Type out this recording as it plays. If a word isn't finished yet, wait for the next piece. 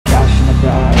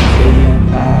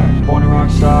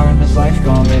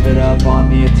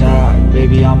the attack.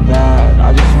 Baby, I'm bad.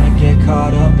 I just wanna get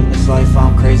caught up in this life.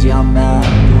 I'm crazy, I'm mad.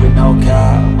 Do it no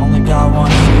cap. Only got one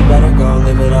shit, better go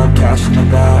live it up. Cash in the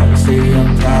bag,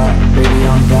 stadium packed. Baby,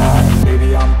 I'm bad.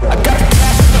 Baby, I'm bad. I got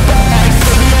cash in the bag,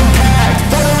 stadium packed.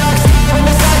 Better rocks from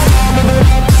the sides, I'm live it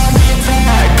up on the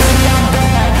attack. Baby, I'm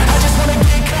bad. I just wanna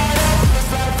get caught up in this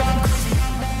life. I'm crazy,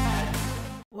 I'm mad.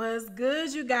 What's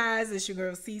good, you guys? It's your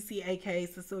girl Cece, aka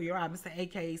Cecilia Robinson,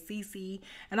 aka Cece,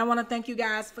 and I want to thank you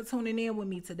guys for tuning in with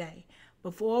me today.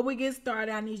 Before we get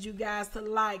started, I need you guys to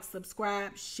like,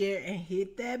 subscribe, share, and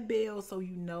hit that bell so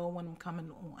you know when I'm coming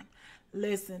on.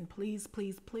 Listen, please,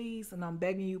 please, please, and I'm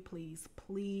begging you, please,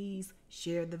 please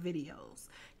share the videos.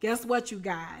 Guess what, you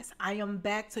guys? I am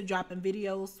back to dropping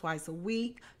videos twice a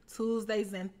week,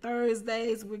 Tuesdays and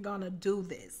Thursdays. We're gonna do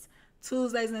this.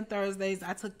 Tuesdays and Thursdays,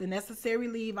 I took the necessary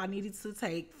leave I needed to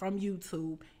take from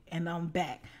YouTube, and I'm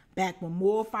back with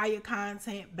more fire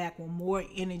content, back with more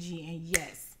energy, and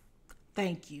yes,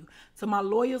 thank you to my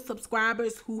loyal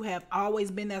subscribers who have always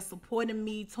been there supporting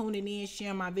me, tuning in,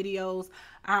 sharing my videos.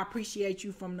 I appreciate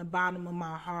you from the bottom of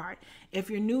my heart. If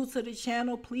you're new to the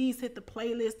channel, please hit the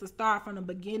playlist to start from the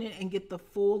beginning and get the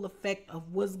full effect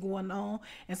of what's going on,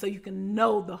 and so you can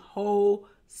know the whole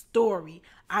story.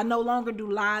 I no longer do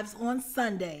lives on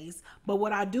Sundays, but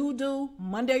what I do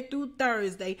Monday through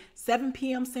Thursday, 7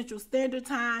 p.m. Central Standard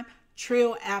Time,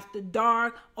 Trill After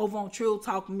Dark, over on Trill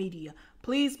Talk Media.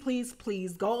 Please, please,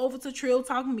 please go over to Trill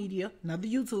Talk Media, another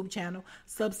YouTube channel,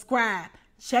 subscribe,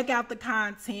 check out the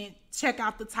content, check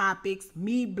out the topics.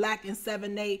 Me, Black, and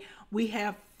 7-8, we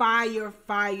have fire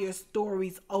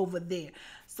stories over there.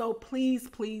 So please,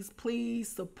 please, please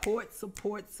support,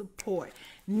 support, support.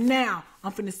 Now,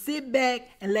 I'm finna sit back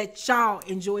and let y'all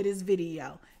enjoy this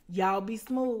video. Y'all be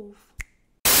smooth.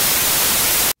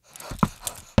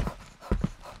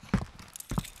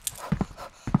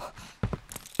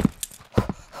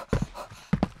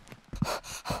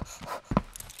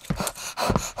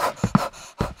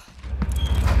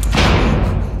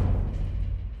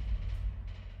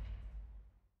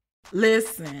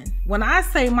 Listen, when I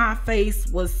say my face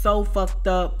was so fucked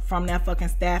up from that fucking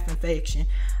staph infection,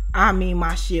 I mean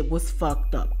my shit was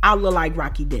fucked up. I look like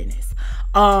Rocky Dennis.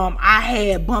 I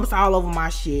had bumps all over my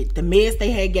shit. The meds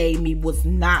they had gave me was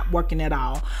not working at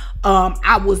all.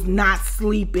 I was not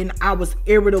sleeping. I was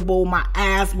irritable. My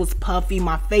eyes was puffy.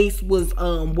 My face was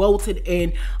wilted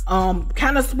and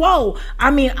kind of swole. I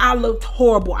mean, I looked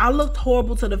horrible. I looked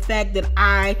horrible to the fact that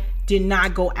I did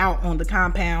not go out on the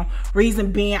compound.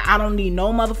 Reason being, I don't need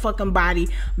no motherfucking body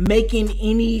making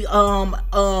any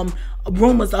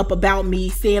rumors up about me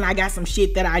saying I got some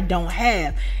shit that I don't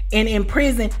have. And in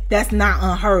prison, that's not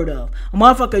unheard of. A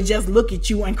motherfucker just look at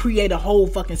you and create a whole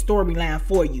fucking storyline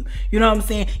for you. You know what I'm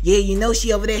saying? Yeah, you know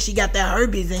she over there, she got that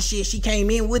herpes and shit. She came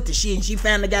in with the shit and she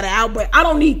finally got an outbreak. I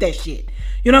don't need that shit.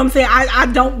 You know what I'm saying? I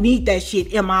don't need that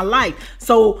shit in my life.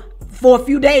 So for a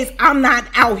few days, I'm not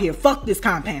out here. Fuck this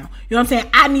compound. You know what I'm saying?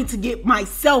 I need to get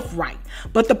myself right.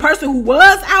 But the person who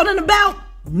was out and about,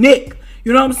 Nick.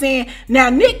 You know what I'm saying? Now,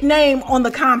 Nick's name on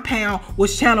the compound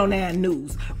was Channel 9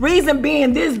 News. Reason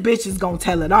being, this bitch is gonna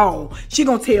tell it all. She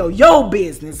gonna tell your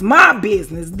business, my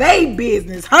business, they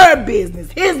business, her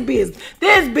business, his business.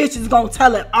 This bitch is gonna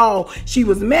tell it all. She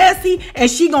was messy, and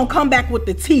she gonna come back with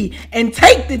the tea and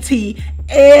take the tea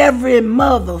every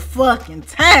motherfucking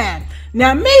time.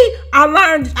 Now me, I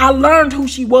learned who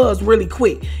she was really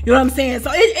quick. You know what I'm saying? So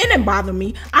it didn't bother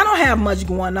me. I don't have much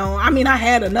going on. I mean, I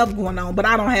had enough going on, but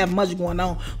I don't have much going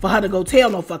on for her to go tell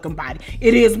no fucking body.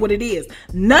 It is what it is.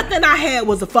 Nothing I had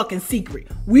was a fucking secret.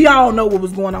 We all know what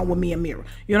was going on with me and Mira.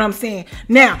 You know what I'm saying?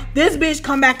 Now, this bitch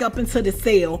come back up into the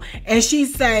cell and she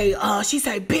say,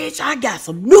 bitch, I got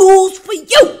some news for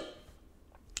you.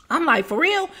 I'm like, for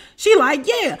real? She like,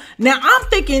 yeah. Now I'm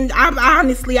thinking,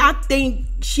 I think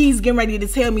she's getting ready to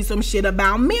tell me some shit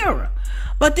about Mira.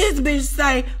 But this bitch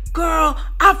say, girl,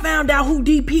 I found out who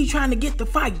DP trying to get to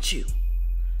fight you.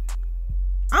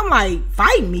 I'm like,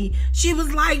 fight me? She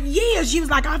was like, yeah. She was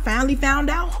like, I finally found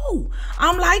out who.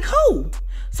 I'm like, who?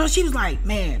 So she was like,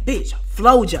 man, bitch,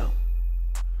 Flojo.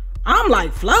 I'm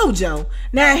like, Flojo?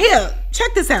 Now here,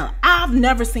 check this out. I've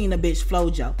never seen a bitch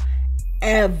Flojo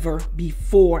ever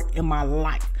before in my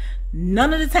life.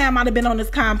 None of the time I'd have been on this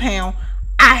compound,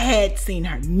 I had seen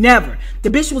her. Never.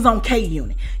 The bitch was on K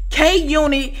Unit. K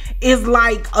Unit is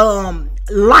like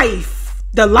life,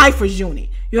 the lifers unit.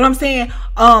 You know what I'm saying?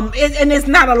 And it's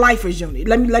not a lifers unit.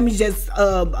 Let me just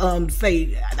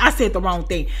say I said the wrong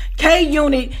thing. K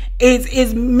Unit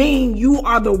is mean you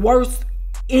are the worst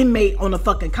inmate on the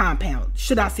fucking compound.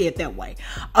 Should I say it that way?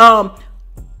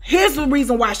 Here's the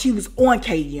reason why she was on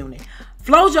K Unit.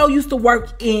 Flojo used to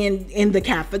work in the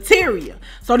cafeteria.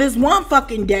 So this one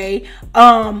fucking day,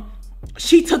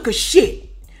 she took a shit.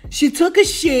 She took a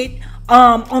shit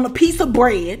on a piece of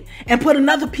bread and put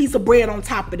another piece of bread on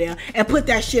top of there and put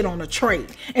that shit on a tray.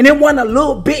 And it wasn't a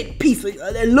little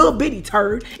bitty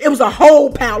turd. It was a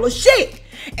whole pile of shit.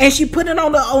 And she put it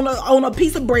on a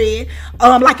piece of bread,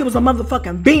 like it was a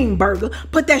motherfucking bean burger.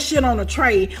 Put that shit on a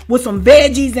tray with some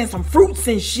veggies and some fruits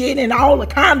and shit and all the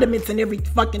condiments and every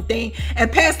fucking thing,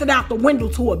 and passed it out the window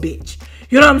to a bitch.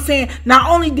 You know what I'm saying?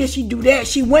 Not only did she do that,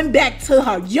 she went back to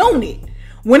her unit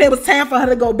when it was time for her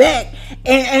to go back,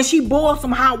 and she boiled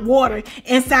some hot water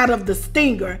inside of the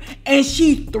stinger, and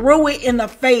she threw it in the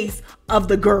face of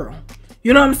the girl.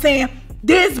 You know what I'm saying?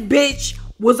 This bitch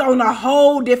was on a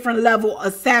whole different level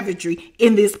of savagery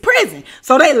in this prison.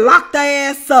 So they locked her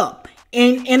ass up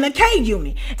in the K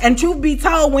unit. And truth be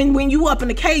told, when you up in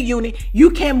the K unit,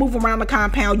 you can't move around the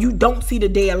compound. You don't see the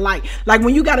day of light. Like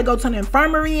when you gotta go to the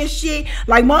infirmary and shit,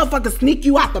 like motherfuckers sneak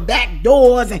you out the back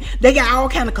doors, and they got all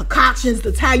kind of concoctions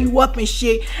to tie you up and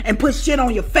shit and put shit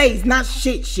on your face. Not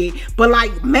shit, but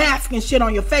like mask and shit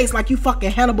on your face like you fucking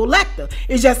Hannibal Lecter.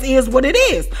 It just is what it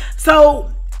is.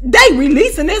 So they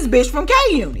releasing this bitch from K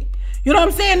unit. You know what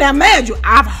I'm saying? Now, imagine you,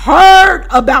 I've heard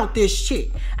about this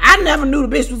shit. I never knew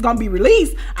the bitch was gonna be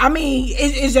released. I mean,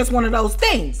 it's just one of those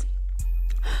things.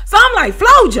 So I'm like,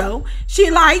 Flojo.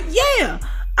 She like, yeah.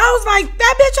 I was like,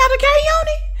 that bitch out of K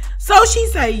unit? So she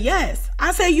said, yes.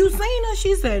 I said, you seen her?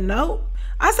 She said, no.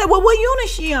 I said, well, what unit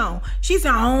she on? She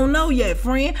said, I don't know yet,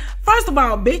 friend. First of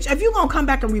all, bitch, if you gonna come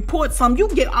back and report something, you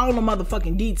get all the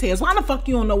motherfucking details. Why the fuck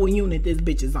you don't know what unit this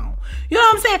bitch is on? You know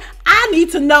what I'm saying? I need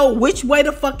to know which way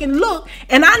to fucking look,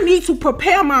 and I need to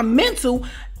prepare my mental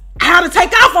how to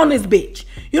take off on this bitch.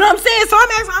 You know what I'm saying? So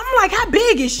I'm like, how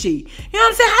big is she? You know what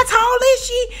I'm saying? How tall is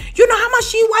she? You know how much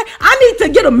she weighs? I need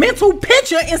to get a mental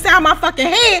picture inside my fucking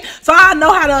head so I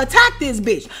know how to attack this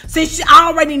bitch. Since I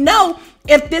already know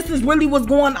if this is really what's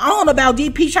going on about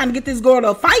DP trying to get this girl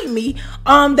to fight me,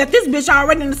 that this bitch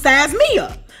already done sized me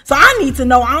up. So I need to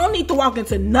know. I don't need to walk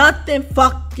into nothing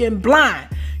fucking blind.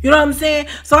 You know what I'm saying?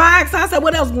 So I asked her, I said,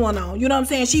 what else going on? You know what I'm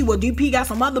saying? She, well, DP got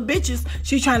some other bitches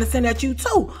she trying to send at you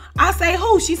too. I say,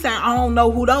 who? She said, I don't know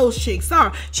who those chicks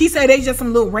are. She said, they just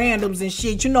some little randoms and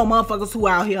shit. You know, motherfuckers who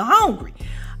out here hungry.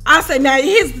 I said, now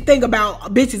here's the thing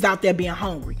about bitches out there being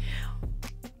hungry.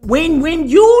 When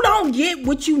you don't get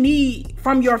what you need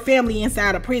from your family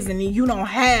inside of prison and you don't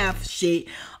have shit,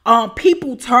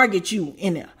 people target you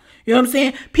in there. You know what I'm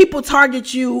saying? People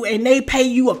target you and they pay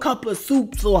you a couple of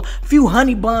soups or a few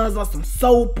honey buns or some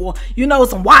soap or, you know,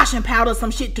 some washing powder,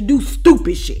 some shit to do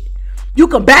stupid shit. You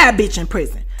can buy a bitch in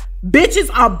prison.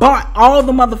 Bitches are bought all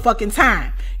the motherfucking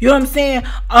time. You know what I'm saying?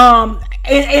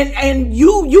 And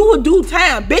you will do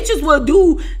time. Bitches will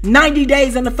do 90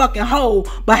 days in the fucking hole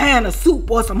behind a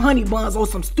soup or some honey buns or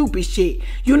some stupid shit.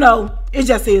 You know, it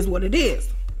just is what it is.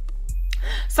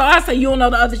 So I said, you don't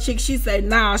know the other chick? She said,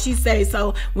 nah. She said,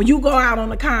 so when you go out on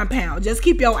the compound, just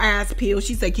keep your eyes peeled.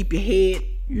 She said, keep your head,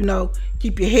 you know,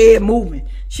 keep your head moving.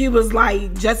 She was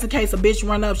like, just in case a bitch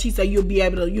run up, she said, you'll be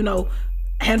able to, you know,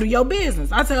 handle your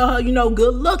business. I tell her, you know,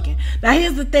 good looking. Now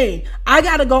here's the thing. I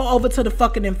gotta go over to the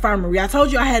fucking infirmary. I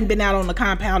told you I hadn't been out on the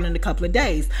compound in a couple of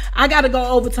days. I gotta go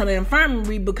over to the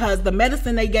infirmary because the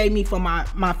medicine they gave me for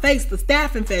my face, the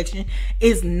staph infection,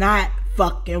 is not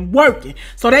fucking working.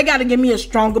 So they got to give me a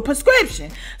stronger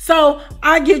prescription. So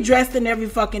I get dressed in every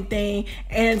fucking thing,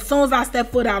 and as soon as I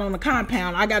step foot out on the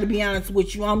compound, I got to be honest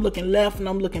with you, I'm looking left and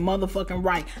I'm looking motherfucking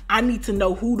right. I need to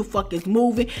know who the fuck is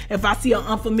moving. If I see an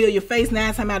unfamiliar face,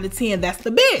 9 times out of 10, that's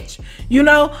the bitch, you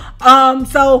know.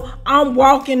 So I'm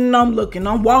walking and I'm looking,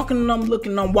 I'm walking and I'm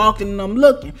looking, I'm walking and I'm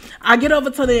looking. I get over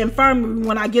to the infirmary.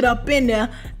 When I get up in there,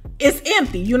 it's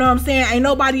empty. You know what I'm saying? Ain't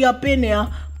nobody up in there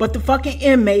but the fucking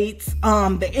inmates,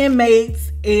 the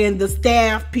inmates and the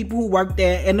staff, people who work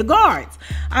there, and the guards.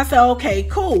 I said, okay,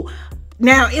 cool.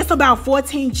 Now, it's about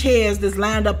 14 chairs that's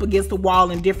lined up against the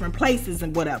wall in different places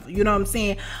and whatever. You know what I'm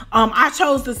saying? I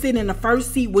chose to sit in the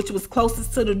first seat, which was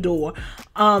closest to the door.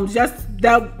 Just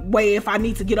that way, if I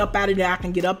need to get up out of there, I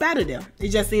can get up out of there. It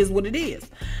just is what it is.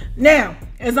 Now,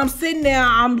 as I'm sitting there,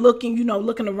 I'm looking, you know,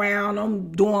 looking around.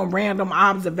 I'm doing random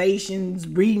observations,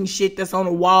 reading shit that's on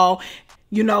the wall.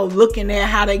 You know, looking at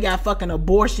how they got fucking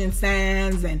abortion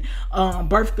signs and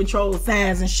birth control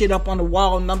signs and shit up on the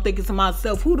wall. And I'm thinking to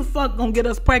myself, who the fuck gonna get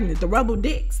us pregnant? The rebel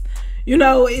dicks. You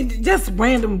know, it's just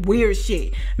random weird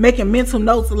shit. Making mental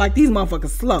notes of like, these motherfuckers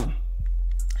slow.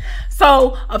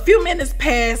 So a few minutes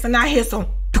pass and I hear some.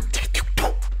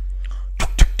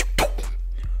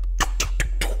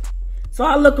 So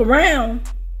I look around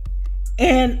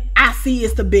and I see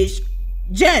it's the bitch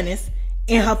Janice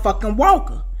in her fucking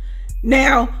walker.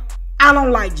 Now, I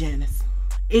don't like Janice.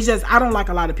 It's just, I don't like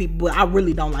a lot of people, but I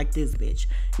really don't like this bitch.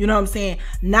 You know what I'm saying?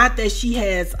 Not that she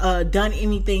has done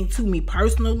anything to me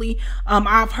personally.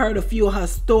 I've heard a few of her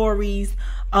stories,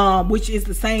 which is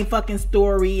the same fucking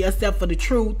story except for the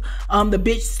truth. The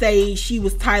bitch say she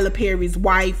was Tyler Perry's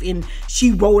wife and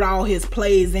she wrote all his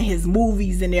plays and his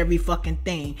movies and every fucking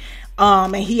thing.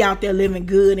 And he out there living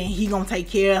good and he gonna take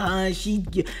care of her, and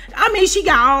she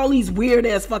got all these weird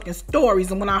ass fucking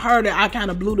stories. And when I heard it, I kind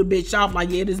of blew the bitch off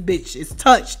like, yeah, this bitch is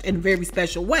touched in a very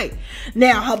special way.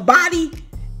 Now her body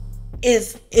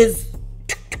is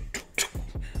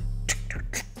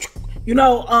you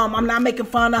know, I'm not making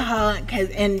fun of her,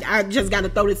 and I just gotta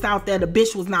throw this out there, the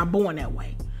bitch was not born that way.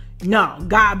 No,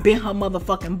 God bent her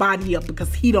motherfucking body up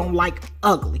because he don't like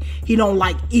ugly. He don't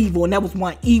like evil, and that was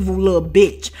one evil little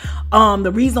bitch.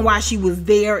 The reason why she was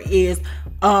there is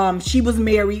she was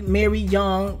married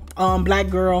young, black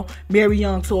girl, married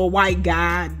young to a white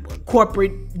guy,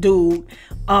 corporate dude,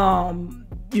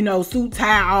 you know, suit,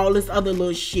 tie, all this other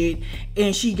little shit,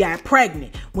 and she got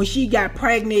pregnant. When she got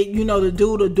pregnant, you know, the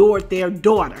dude adored their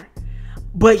daughter.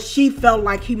 But she felt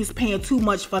like he was paying too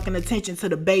much fucking attention to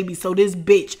the baby. So this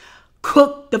bitch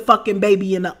cooked the fucking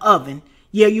baby in the oven.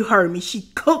 Yeah, you heard me. She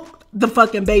cooked the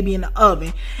fucking baby in the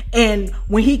oven. And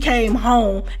when he came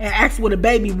home and asked where the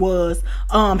baby was,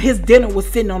 his dinner was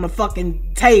sitting on the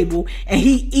fucking table. And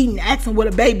he eating, asking where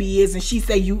the baby is. And she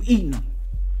said, you eating her.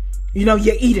 You know,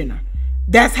 you're eating her.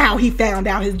 That's how he found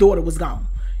out his daughter was gone.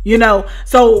 You know,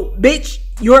 so bitch,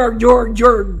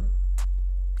 you're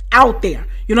out there.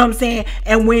 You know what I'm saying?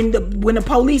 And when the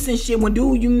police and shit, when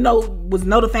dude, you know, was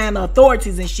notifying the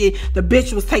authorities and shit, the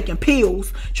bitch was taking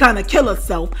pills, trying to kill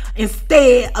herself.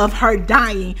 Instead of her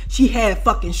dying, she had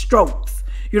fucking strokes.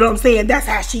 You know what I'm saying? That's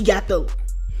how she got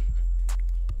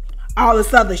all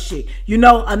this other shit. You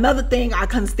know, another thing I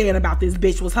couldn't stand about this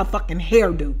bitch was her fucking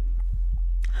hairdo.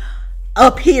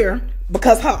 Up here,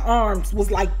 because her arms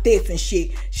was like this and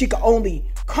shit, she could only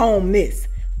comb this.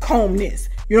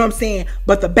 You know what I'm saying?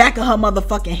 But the back of her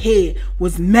motherfucking head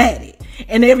was matted.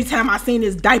 And every time I seen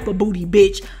this diaper booty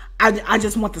bitch, I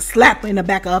just want to slap her in the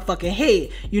back of her fucking head.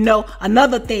 You know,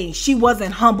 another thing, she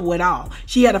wasn't humble at all.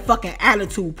 She had a fucking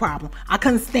attitude problem. I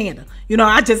couldn't stand her. You know,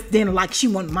 I just didn't like, she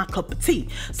wanted my cup of tea.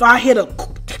 So I hit her,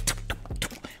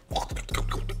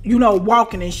 you know,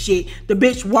 walking and shit. The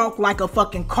bitch walked like a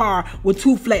fucking car with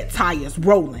 2 flat tires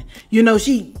rolling. You know,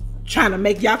 she trying to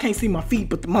make, y'all can't see my feet,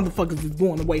 but the motherfuckers is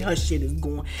going the way her shit is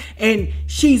going. And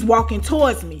she's walking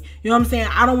towards me. You know what I'm saying?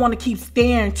 I don't want to keep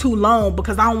staring too long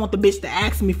because I don't want the bitch to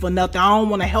ask me for nothing. I don't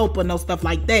want to help her, no stuff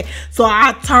like that. So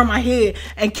I turn my head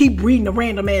and keep reading the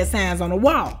random ass signs on the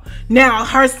wall. Now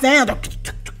her sound,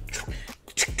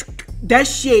 that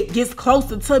shit gets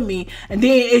closer to me and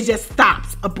then it just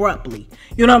stops abruptly.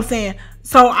 You know what I'm saying?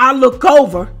 So I look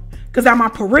over because at my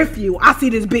peripheral, I see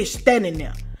this bitch standing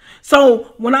there.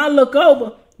 So when I look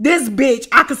over, this bitch,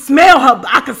 I could smell her.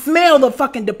 I could smell the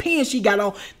fucking Depends she got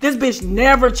on. This bitch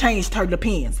never changed her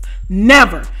Depends.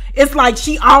 Never. It's like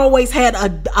she always had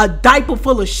a diaper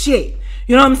full of shit.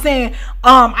 You know what I'm saying?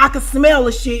 I could smell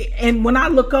the shit. And when I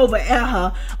look over at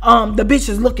her, the bitch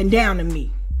is looking down at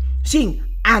me.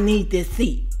 I need this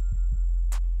seat.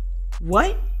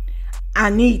 What?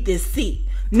 I need this seat.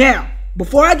 Now,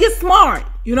 before I get smart,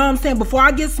 you know what I'm saying? Before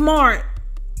I get smart,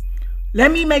 let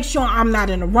me make sure I'm not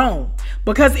in the wrong.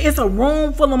 Because it's a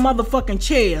room full of motherfucking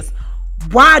chairs.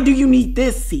 Why do you need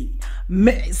this seat?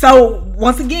 So,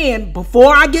 once again,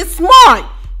 before I get smart,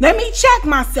 let me check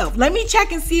myself. Let me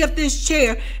check and see if this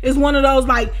chair is one of those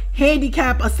like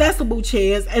handicap accessible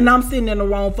chairs and I'm sitting in the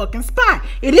wrong fucking spot.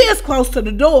 It is close to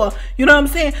the door. You know what I'm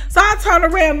saying? So I turn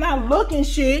around, not looking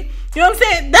shit. You know what I'm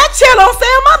saying? That chair don't say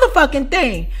a motherfucking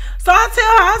thing. So I tell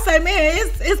her, I say, man,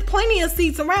 it's plenty of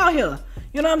seats around here.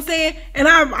 You know what I'm saying? And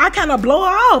I kind of blow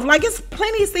her off. Like, it's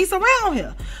plenty of seats around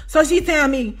here. So she tell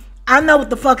me, I know what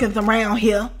the fuck is around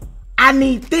here. I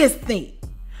need this seat.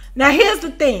 Now, here's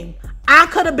the thing. I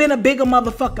could have been a bigger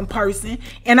motherfucking person.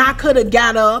 And I could have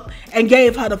got up and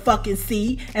gave her the fucking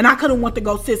seat. And I could have went to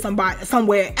go sit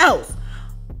somewhere else.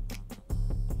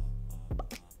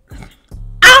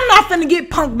 I'm not finna get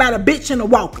punked by the bitch in a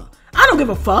walker. I don't give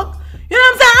a fuck. You know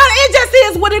what I'm saying? It just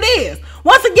is what it is.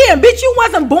 Once again, bitch, you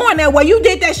wasn't born that way. You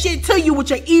did that shit to you with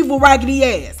your evil, raggedy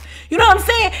ass. You know what I'm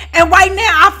saying? And right now,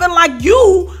 I feel like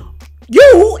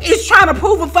you is trying to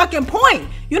prove a fucking point.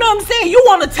 You know what I'm saying? You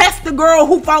want to test the girl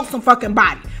who fought some fucking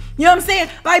body. You know what I'm saying?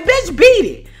 Like, bitch,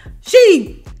 beat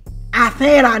it. I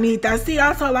said I need that seat.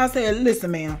 I told her, I said,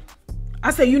 listen, man.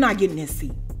 I said, you're not getting this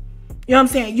seat. You know what I'm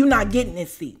saying? You're not getting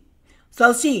this seat.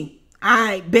 So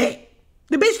I bet.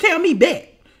 The bitch tell me bet.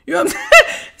 You You know what I'm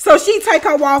saying? So she take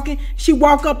her walking. She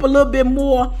walk up a little bit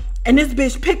more. And this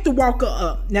bitch picked the walker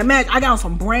up. Now, man, I got on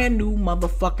some brand new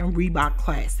motherfucking Reebok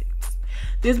classics.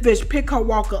 This bitch pick her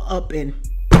walker up and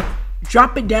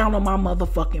drop it down on my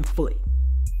motherfucking foot.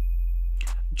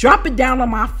 Drop it down on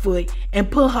my foot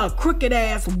and put her crooked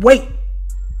ass weight.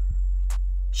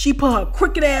 She put her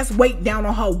crooked ass weight down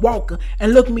on her walker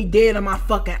and looked me dead in my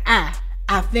fucking eye.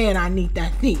 I said I need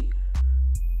that thing.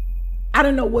 I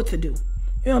didn't know what to do.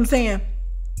 You know what I'm saying?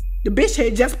 The bitch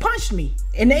had just punched me.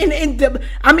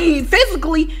 I mean,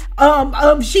 physically,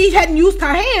 she hadn't used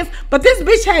her hands, but this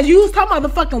bitch had used her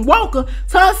motherfucking walker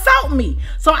to assault me.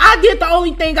 So I did the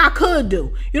only thing I could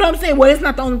do. You know what I'm saying? Well, it's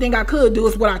not the only thing I could do.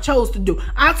 It's what I chose to do.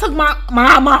 I took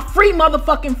my free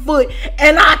motherfucking foot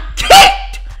and I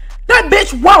kicked that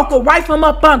bitch walker right from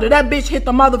up under. That bitch hit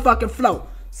the motherfucking floor.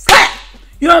 Slap!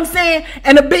 You know what I'm saying?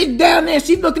 And the bitch down there,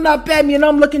 she's looking up at me and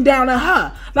I'm looking down at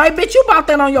her. Like, bitch, you bought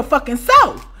that on your fucking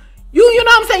self. You know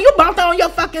what I'm saying? You bought that on your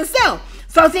fucking self.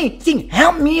 So she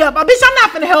help me up. Bitch, I'm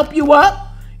not gonna help you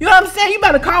up. You know what I'm saying? You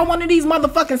better call one of these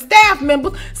motherfucking staff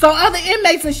members. So other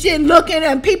inmates and shit looking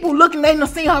and people looking, they done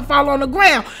seen her fall on the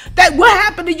ground. That what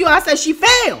happened to you? I said she fell.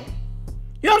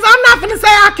 You know what I'm saying? I'm not finna say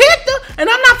I kicked her, and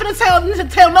I'm not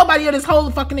finna tell nobody of this whole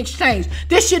fucking exchange.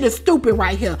 This shit is stupid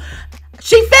right here.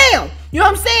 She fell. You know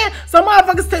what I'm saying? So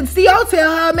motherfuckers said, CO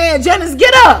tell her, man, Janice,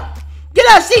 get up. Get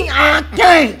up.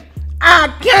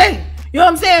 I can't. You know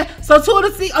what I'm saying? So two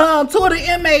of the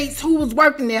inmates who was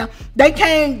working there, they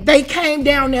came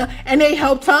down there and they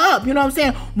helped her up. You know what I'm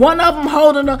saying? One of them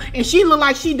holding her, and she looked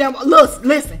like she done.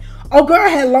 Listen, old girl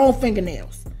had long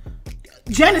fingernails.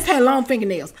 Janice had long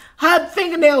fingernails. Her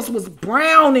fingernails was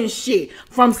brown and shit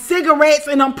from cigarettes,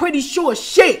 and I'm pretty sure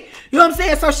shit. You know what I'm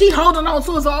saying? So she holding on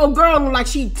to us. Old girl look like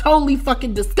she totally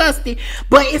fucking disgusted,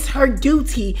 but it's her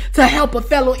duty to help a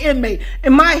fellow inmate.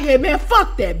 In my head, man,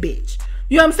 fuck that bitch.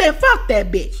 You know what I'm saying? Fuck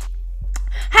that bitch.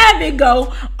 How'd it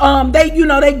go? They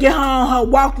get her on her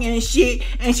walking and shit,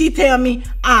 and she tell me,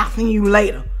 I'll see you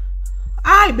later.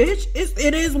 Alright, bitch.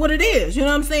 It is what it is. You know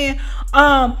what I'm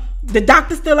saying? The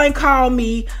doctor still ain't called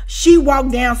me. She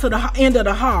walked down to the end of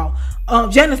the hall.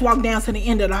 Janice walked down to the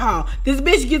end of the hall. This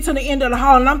bitch get to the end of the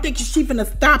hall, and I'm thinking she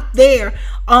finna stop there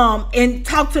and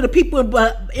talk to the people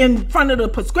in front of the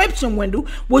prescription window,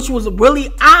 which was really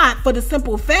odd for the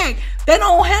simple fact they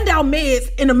don't hand out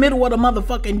meds in the middle of the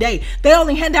motherfucking day. They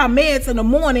only hand out meds in the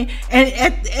morning and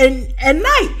at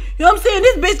night. You know what I'm saying?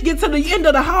 This bitch get to the end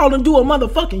of the hall and do a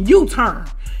motherfucking U-turn.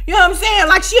 You know what I'm saying?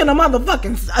 Like she in a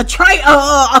motherfucking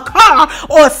a car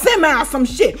or a semi or some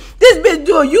shit. This bitch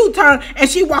do a U-turn and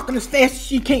she walking as fast as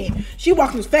she can. She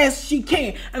walking as fast as she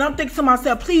can. And I'm thinking to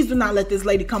myself, please do not let this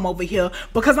lady come over here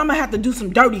because I'm gonna have to do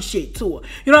some dirty shit to her.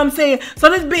 You know what I'm saying? So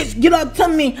this bitch get up to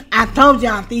me. I told you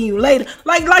I'll see you later.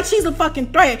 Like she's a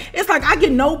fucking threat. It's like I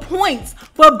get no points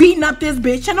for beating up this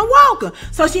bitch in a walker.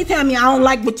 So she tell me I don't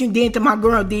like what you did to my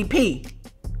girl DP.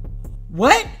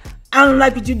 What? I don't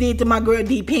like what you did to my girl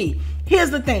DP. Here's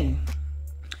the thing.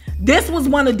 This was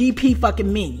one of DP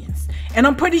fucking minions. And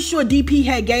I'm pretty sure DP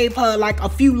had gave her like a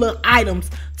few little items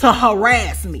to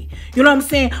harass me. You know what I'm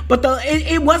saying? But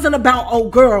it wasn't about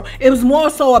old girl. It was more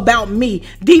so about me.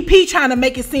 DP trying to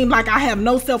make it seem like I have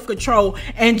no self-control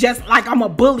and just like I'm a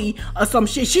bully or some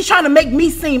shit. She's trying to make me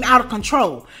seem out of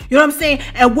control. You know what I'm saying?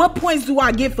 At what points do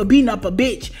I get for beating up a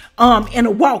bitch in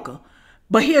a walker?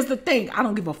 But here's the thing. I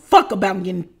don't give a fuck about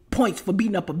getting points for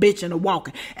beating up a bitch in a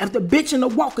walker. If the bitch in the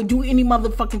walker do any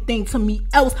motherfucking thing to me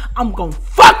else, I'm gonna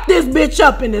fuck this bitch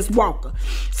up in this walker.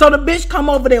 So the bitch come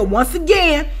over there once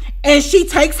again and she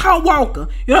takes her walker.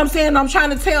 You know what I'm saying? I'm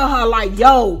trying to tell her like,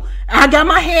 yo, I got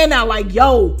my hand out like,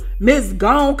 yo, Miss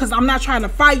gone, cause I'm not trying to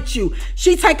fight you.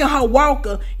 She taking her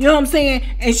walker, you know what I'm saying?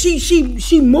 And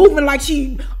she moving like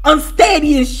she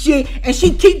unsteady and shit. And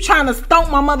she keep trying to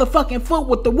stomp my motherfucking foot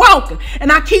with the walker.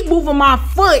 And I keep moving my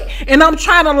foot and I'm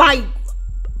trying to like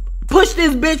push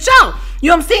this bitch out. You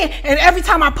know what I'm saying? And every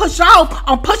time I push her off,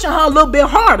 I'm pushing her a little bit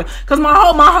harder. Cause my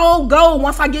whole goal,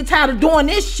 once I get tired of doing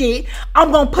this shit,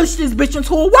 I'm gonna push this bitch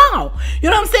into a wall.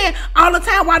 You know what I'm saying? All the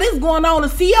time while this is going on, the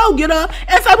CO get up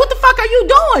and say, what the fuck are you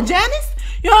doing, Janice?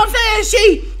 You know what I'm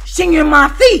saying? She in my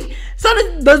seat. So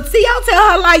the CO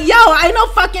tell her like, yo,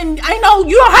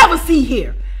 you don't have a seat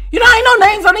here. You know, ain't no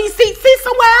names on these seats. Sit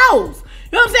somewhere else.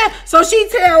 You know what I'm saying?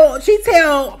 So she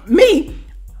tell me,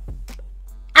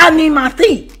 I need my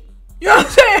seat. You know what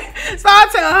I'm saying? So I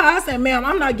tell her, I said, ma'am,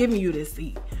 I'm not giving you this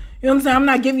seat. You know what I'm saying? I'm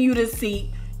not giving you this seat.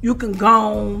 You can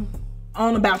go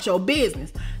on about your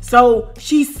business. So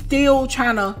she's still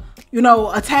trying to,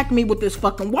 attack me with this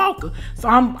fucking walker. So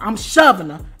I'm shoving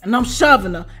her, and I'm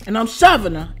shoving her, and I'm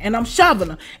shoving her, and I'm shoving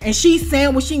her. And she's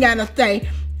saying what she got to say.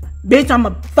 bitch,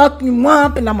 I'ma fuck you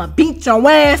up and I'ma beat your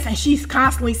ass. And she's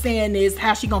constantly saying this,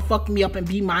 how she gonna fuck me up and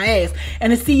beat my ass.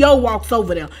 And the CO walks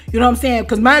over there. You know what I'm saying?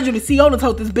 Because mind you, the CO done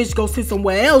told this bitch to go sit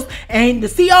somewhere else. And the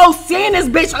CO seeing this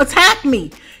bitch attack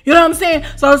me. You know what I'm saying?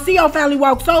 So the CO finally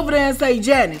walks over there and say,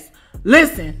 Janice,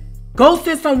 listen, go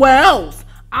sit somewhere else.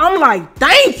 I'm like,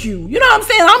 thank you. You know what I'm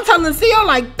saying? I'm telling the CO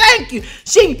like, thank you.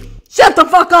 She, shut the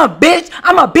fuck up, bitch.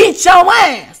 I'ma beat your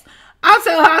ass. I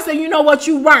tell her, I say, you know what,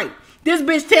 you right. This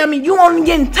bitch tell me you only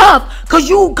getting tough cause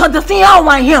the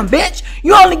CEO ain't him, bitch.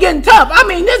 You only getting tough. I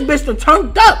mean, this bitch done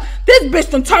turned up. This bitch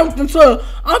done turned into,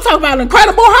 I'm talking about an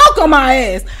Incredible Hulk on my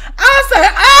ass. I said,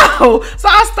 oh. So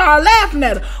I started laughing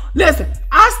at her. Listen,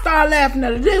 I started laughing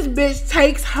at her. This bitch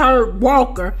takes her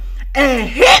walker and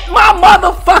hit my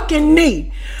motherfucking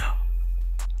knee.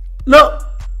 Look.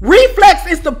 Reflex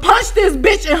is to punch this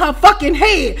bitch in her fucking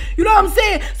head. You know what I'm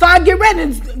saying? So I get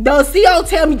ready. The CO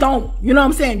tell me don't. You know what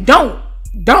I'm saying? Don't.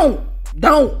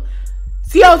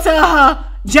 CO tell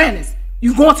her, Janice,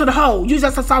 you going to the hole. You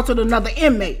just assaulted another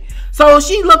inmate. So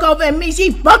she look over at me. She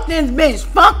fuck this bitch.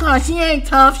 Fuck her. She ain't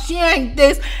tough. She ain't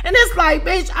this. And it's like,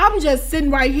 bitch, I'm just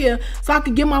sitting right here so I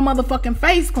could get my motherfucking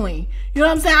face clean. You know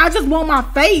what I'm saying? I just want my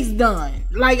face done.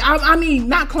 Like, I mean,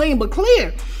 not clean, but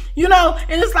clear. You know,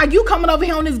 and it's like you coming over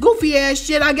here on this goofy ass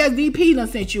shit. I guess DP done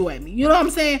sent you at me. You know what I'm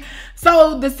saying?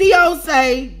 So the CO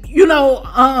say, you know,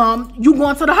 you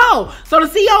going to the hole. So the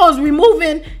CO is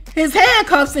removing his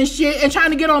handcuffs and shit and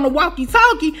trying to get on the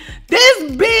walkie-talkie.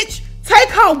 This bitch take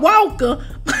her walker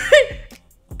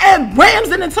and rams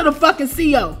it into the fucking CO.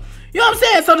 You know what I'm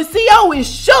saying? So the CO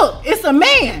is shook. It's a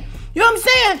man. You know what I'm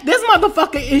saying? This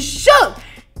motherfucker is shook.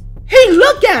 He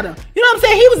looked at her. You know what I'm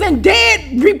saying? He was in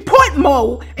dead report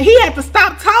mode. And he had to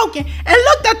stop talking and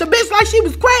looked at the bitch like she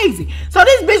was crazy. So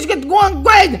this bitch get to going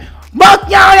crazy. Fuck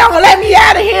y'all gonna let me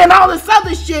out of here and all this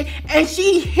other shit. And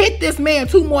she hit this man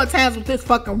 2 more times with this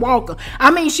fucking walker. I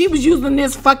mean, she was using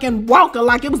this fucking walker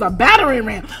like it was a battering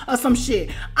ram or some shit.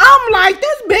 I'm like,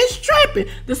 this bitch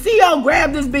tripping. The CO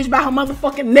grabbed this bitch by her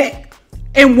motherfucking neck.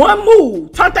 In one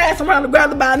move. Turned her ass around and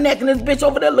grabbed her by her neck. And this bitch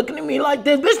over there looking at me like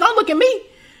this. Bitch, don't look at me.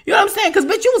 You know what I'm saying? Because,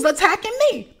 bitch, you was attacking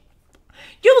me.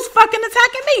 You was fucking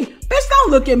attacking me. Bitch,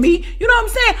 don't look at me. You know what I'm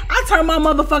saying? I turned my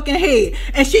motherfucking head.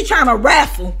 And she trying to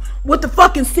wrestle with the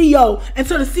fucking CO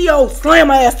until the CO slam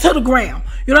her ass to the ground.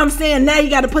 You know what I'm saying? Now you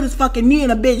got to put his fucking knee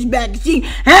in a bitch back. She,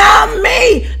 help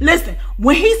me. Listen,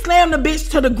 when he slammed the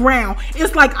bitch to the ground,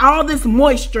 it's like all this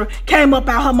moisture came up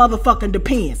out her motherfucking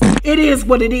depends. It is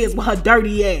what it is with her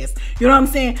dirty ass. You know what I'm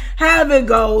saying? However it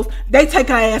goes, they take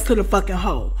her ass to the fucking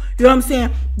hole. You know what I'm saying?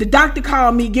 The doctor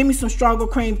called me, give me some stronger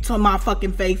cream to my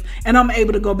fucking face, and I'm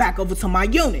able to go back over to my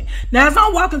unit. Now, as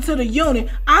I'm walking to the unit,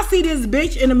 I see this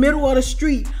bitch in the middle of the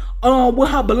street with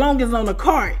her belongings on the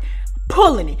cart,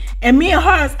 pulling it. And me and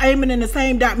her is aiming in the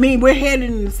same we're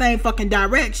headed in the same fucking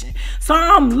direction. So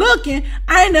I'm looking,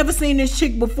 I ain't never seen this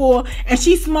chick before, and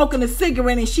she's smoking a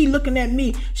cigarette and she looking at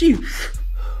me. She...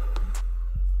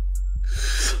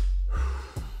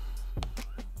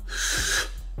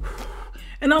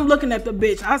 And I'm looking at the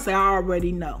bitch. I say, I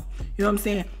already know. You know what I'm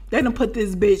saying? They done put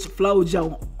this bitch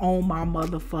Flojo on my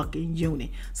motherfucking unit.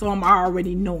 So I'm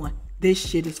already knowing this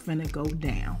shit is finna go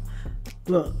down.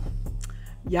 Look,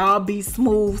 y'all be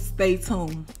smooth. Stay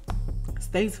tuned.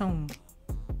 Stay tuned.